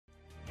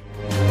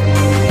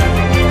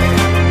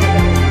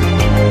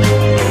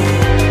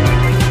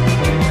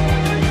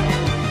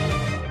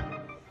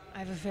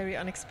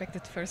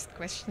unexpected first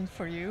question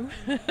for you.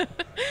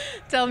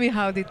 Tell me,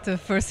 how did the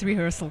first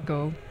rehearsal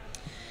go?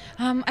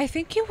 I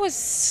think it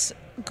was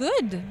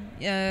good.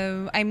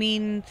 I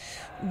mean,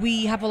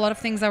 we have a lot of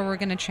things that we're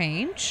going to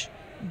change,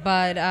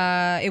 but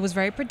it was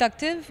very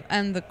productive,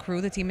 and the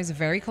crew, the team is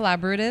very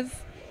collaborative.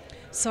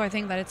 So I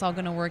think that it's all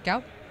going to work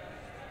out.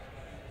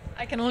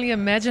 I can only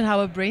imagine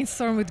how a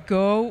brainstorm would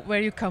go, where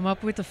you come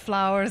up with the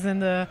flowers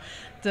and the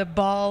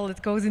ball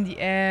that goes in the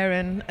air.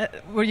 And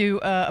were you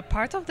a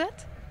part of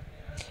that?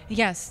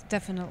 Yes,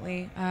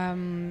 definitely.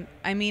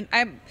 I mean,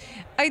 I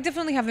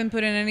definitely have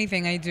input in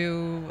anything I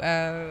do,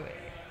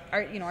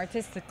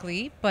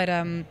 artistically. But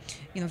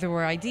there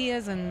were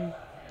ideas, and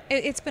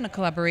it's been a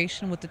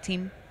collaboration with the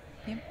team.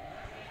 Yeah.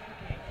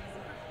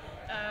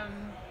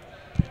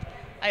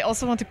 I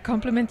also want to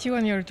compliment you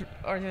on your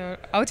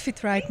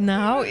outfit right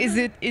now. Is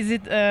it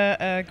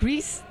a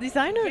Greece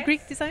designer, Yes. a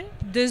Greek designer?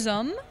 Deux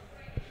hommes,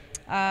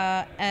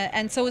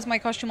 and so is my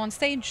costume on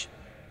stage.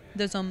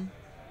 Deux hommes.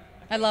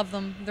 I love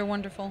them. They're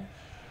wonderful.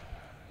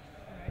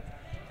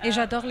 Et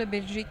j'adore le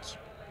Belgique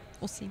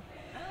aussi.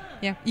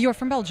 Yeah. You're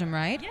from Belgium,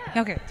 right?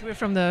 Yeah. Okay. We're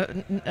from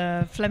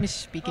the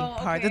Flemish-speaking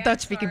part, the I'm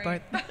Dutch-speaking sorry.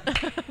 part.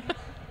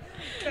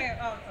 Okay,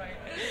 oh, sorry.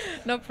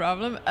 No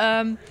problem.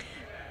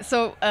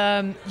 So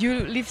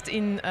you lived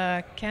in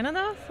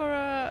Canada for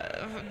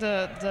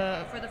the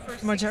For the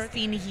first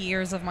majority. 16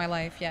 years of my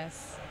life,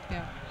 yes.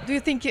 Yeah. Do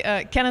you think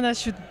Canada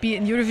should be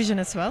in Eurovision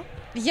as well?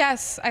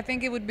 Yes, I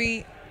think it would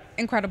be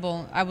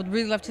incredible. I would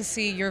really love to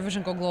see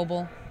Eurovision go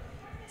global.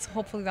 So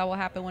hopefully that will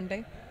happen one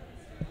day.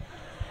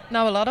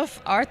 Now, a lot of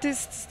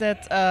artists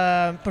that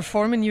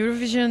perform in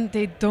Eurovision,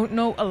 they don't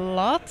know a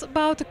lot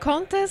about the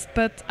contest,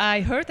 but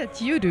I heard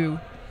that you do.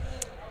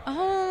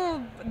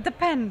 Oh,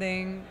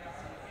 depending.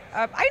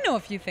 I know a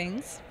few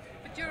things.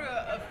 But you're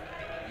a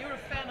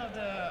fan of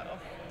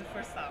the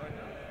first hour,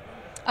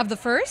 no? Of the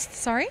first,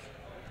 sorry?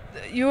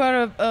 You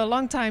are a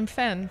long-time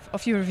fan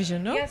of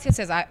Eurovision, no? Yes.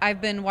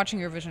 I've been watching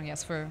Eurovision,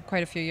 yes, for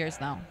quite a few years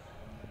now.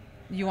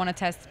 You want to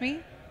test me?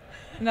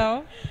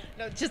 No?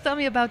 No, just tell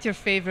me about your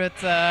favorite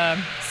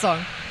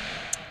song.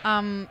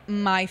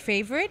 My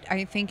favorite,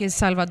 I think, is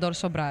Salvador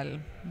Sobral.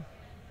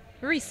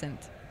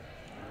 Recent.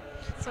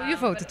 So you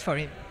voted for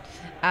him.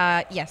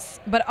 Yes,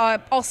 but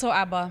also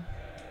ABBA.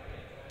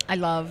 I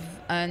love,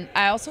 and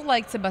I also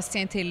like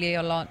Sébastien Tellier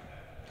a lot.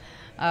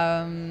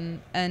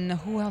 And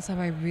who else have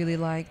I really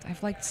liked?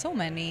 I've liked so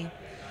many.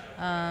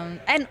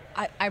 And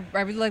I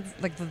really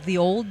like the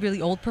old,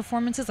 really old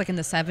performances, like in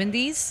the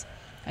 70s.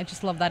 I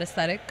just love that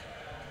aesthetic.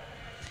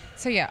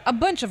 So yeah, a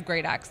bunch of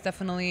great acts,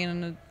 definitely,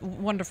 and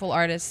wonderful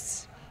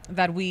artists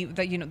that we've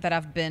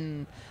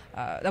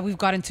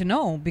gotten to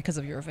know because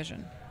of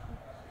Eurovision.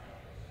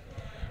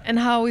 And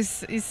how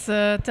is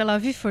Tel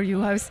Aviv for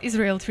you? How is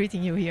Israel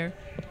treating you here?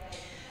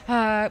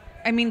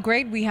 I mean,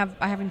 great.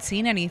 I haven't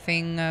seen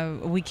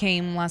anything. We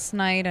came last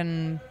night,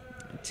 and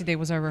today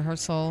was our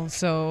rehearsal.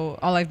 So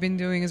all I've been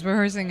doing is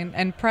rehearsing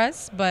and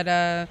press. But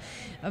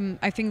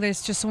I think that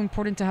it's just so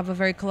important to have a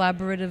very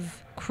collaborative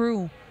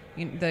crew.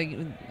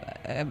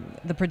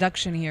 The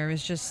production here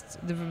is just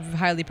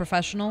highly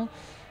professional.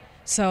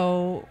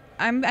 So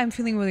I'm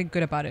feeling really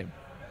good about it.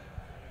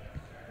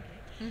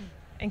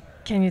 And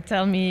can you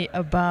tell me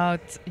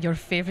about your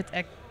favorite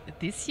act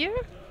this year?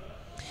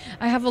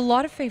 I have a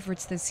lot of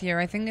favorites this year.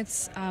 I think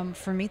it's,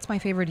 for me, it's my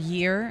favorite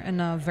year in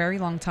a very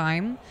long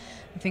time.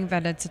 I think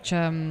that it's such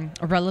a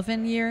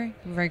relevant year,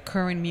 very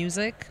current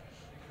music.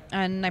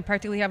 And I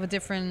practically have a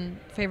different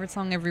favorite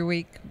song every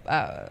week.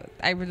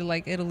 I really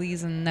like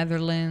Italy's and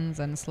Netherlands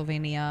and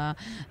Slovenia.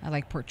 I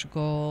like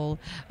Portugal.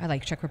 I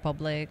like Czech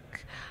Republic.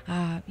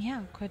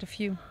 Yeah, quite a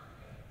few.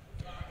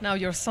 Now,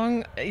 your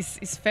song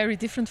is very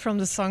different from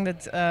the song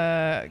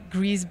that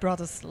Greece brought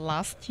us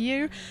last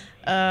year.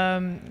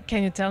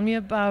 Can you tell me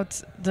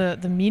about the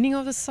meaning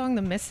of the song,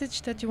 the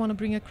message that you want to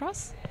bring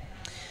across?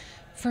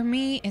 For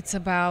me, it's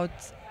about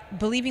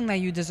believing that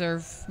you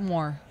deserve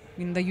more,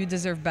 that you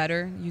deserve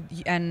better.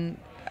 And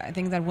I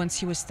think that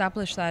once you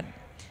establish that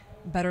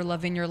better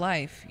love in your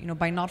life,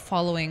 by not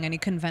following any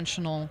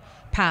conventional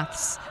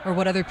paths or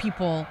what other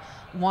people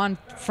want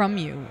from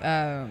you,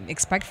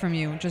 expect from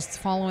you, just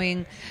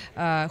following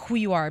who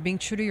you are, being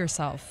true to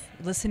yourself,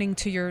 listening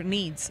to your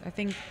needs. I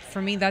think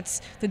for me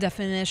that's the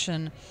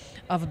definition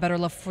of a better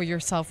love for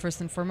yourself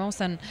first and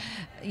foremost. And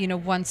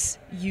once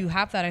you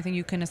have that, I think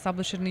you can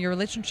establish it in your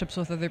relationships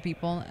with other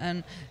people.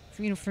 And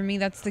for me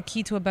that's the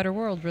key to a better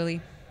world,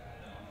 really.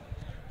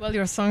 Well,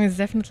 your song is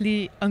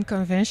definitely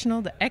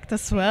unconventional, the act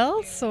as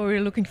well. So we're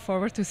looking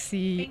forward to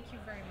see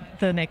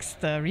the next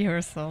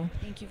rehearsal.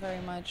 Thank you very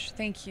much.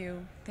 Thank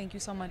you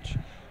so much.